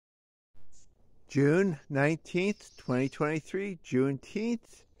June 19th, 2023,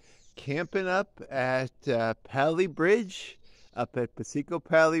 Juneteenth, camping up at Powley Bridge, up at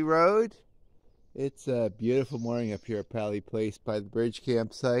Powley Road. It's a beautiful morning up here at Powley Place by the bridge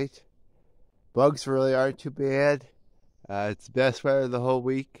campsite. Bugs really aren't too bad. It's the best weather of the whole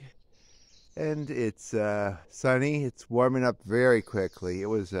week. And it's sunny. It's warming up very quickly. It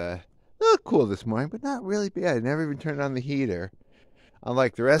was a little cool this morning, but not really bad. I never even turned on the heater.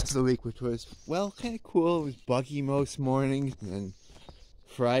 Unlike the rest of the week, which was, well, kind of cool. It was buggy most mornings, and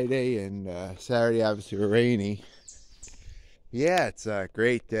Friday and Saturday obviously were rainy. Yeah, it's a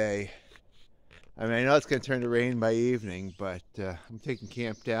great day. I mean, I know it's going to turn to rain by evening, but I'm taking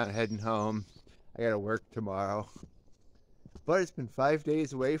camp down, heading home. I got to work tomorrow. But it's been 5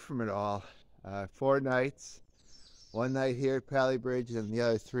 days away from it all. 4 nights. 1 night here at Powley Bridge and the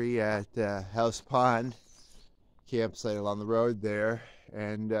other 3 at House Pond campsite along the road there.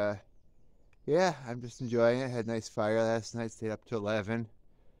 And yeah, I'm just enjoying it. Had a nice fire last night. Stayed up to 11.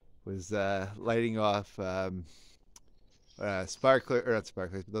 Was lighting off those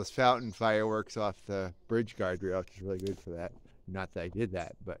fountain fireworks off the bridge guardrail, which is really good for that. Not that I did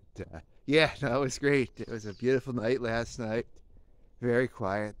that, but yeah, no, it was great. It was a beautiful night last night. Very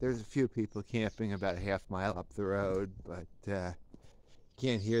quiet. There's a few people camping about a half mile up the road, but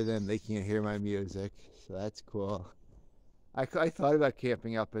can't hear them. They can't hear my music, so that's cool. I thought about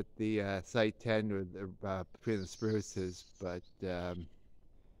camping up at the Site 10 between the spruces, but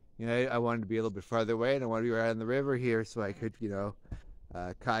you know, I wanted to be a little bit farther away, and I wanted to be right on the river here, so I could, you know,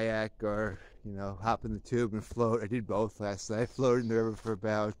 kayak or, you know, hop in the tube and float. I did both last night. I floated in the river for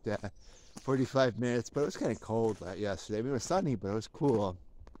about 45 minutes, but it was kind of cold yesterday. I mean, it was sunny, but it was cool.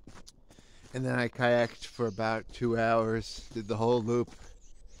 And then I kayaked for about 2 hours, did the whole loop,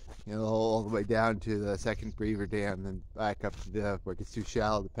 you know, all the way down to the second Beaver Dam, then back up to where it gets too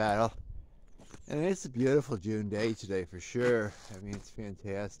shallow to paddle. And it's a beautiful June day today for sure. I mean, it's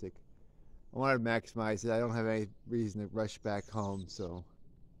fantastic. I wanted to maximize it. I don't have any reason to rush back home, so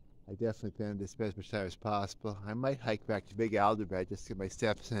I definitely plan to spend as much time as possible. I might hike back to Big Alderbed just to get my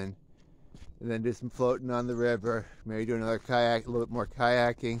steps in, and then do some floating on the river. Maybe do another kayak, a little bit more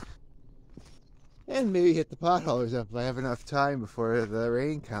kayaking, and maybe hit the potholes if I have enough time before the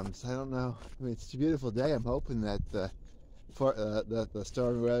rain comes. I don't know. I mean, it's a beautiful day. I'm hoping that the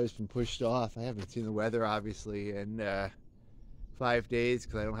stormy weather's been pushed off. I haven't seen the weather obviously in 5 days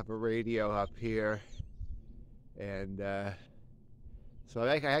because I don't have a radio up here, and so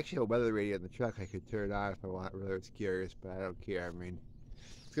I actually have a weather radio in the truck I could turn on if I want. Really was curious, but I don't care. I mean,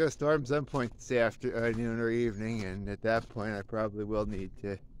 it's gonna storm some point this afternoon or evening, and at that point I probably will need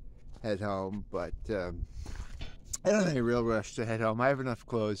to head home, but I don't have any real rush to head home. I have enough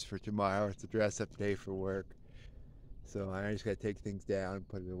clothes for tomorrow. It's a dress-up day for work, so I just gotta take things down and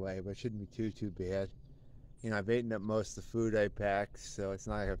put it away, but it shouldn't be too bad. You know, I've eaten up most of the food I packed, so it's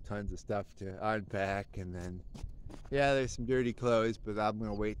not like I have tons of stuff to unpack. And then, yeah, there's some dirty clothes, but I'm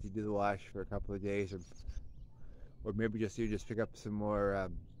gonna wait to do the wash for a couple of days, or maybe just pick up some more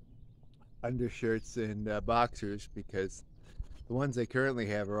undershirts and boxers, because the ones I currently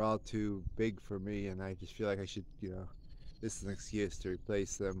have are all too big for me, and I just feel like I should, you know, this is an excuse to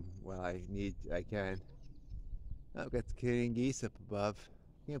replace them while I can. I've got the Canadian geese up above.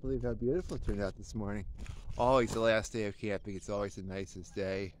 Can't believe how beautiful it turned out this morning. Always the last day of camping, it's always the nicest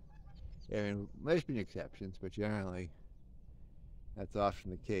day. I mean, there's been exceptions, but generally that's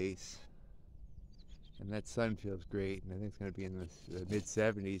often the case. And that sun feels great, and I think it's going to be in the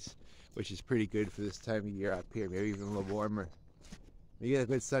mid-70s, which is pretty good for this time of year up here, maybe even a little warmer. You get a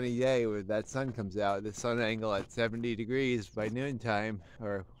good sunny day where that sun comes out, the sun angle at 70 degrees by noontime,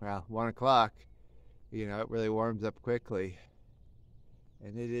 or well, 1 o'clock, you know, it really warms up quickly.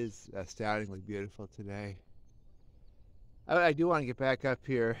 And it is astoundingly beautiful today. I do want to get back up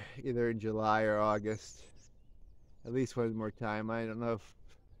here either in July or August, at least one more time. I don't know if,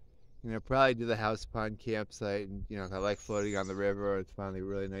 you know, probably do the House Pond campsite, and, you know, I like floating on the river. It's finally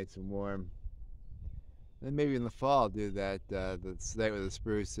really nice and warm. Then maybe in the fall do that, the site with the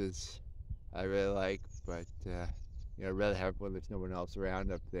spruces I really like, but you know, I'd rather have when there's no one else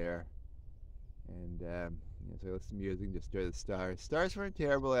around up there. And you know, so I listen to music and just enjoy the stars. Stars weren't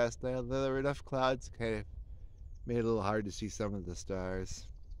terrible last night, although there were enough clouds, kind of made it a little hard to see some of the stars.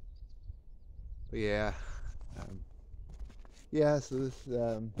 But yeah, yeah. So this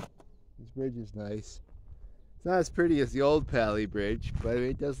bridge is nice. It's not as pretty as the old Powley Bridge, but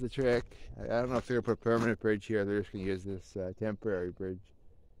it does the trick. I don't know if they're going to put a permanent bridge here. They're just going to use this temporary bridge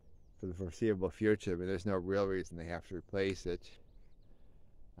for the foreseeable future. I mean, there's no real reason they have to replace it.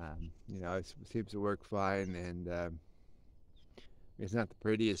 You know, it seems to work fine, and It's not the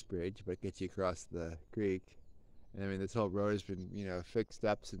prettiest bridge, but it gets you across the creek. And I mean, this whole road has been, fixed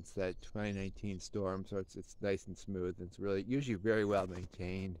up since that 2019 storm, so it's nice and smooth. It's really usually very well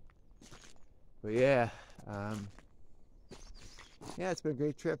maintained. But yeah, it's been a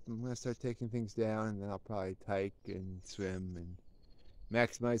great trip. I'm gonna start taking things down, and then I'll probably hike and swim and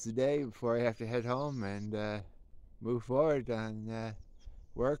maximize the day before I have to head home and move forward on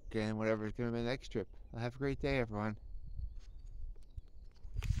work and whatever's gonna be my next trip. Have a great day, everyone.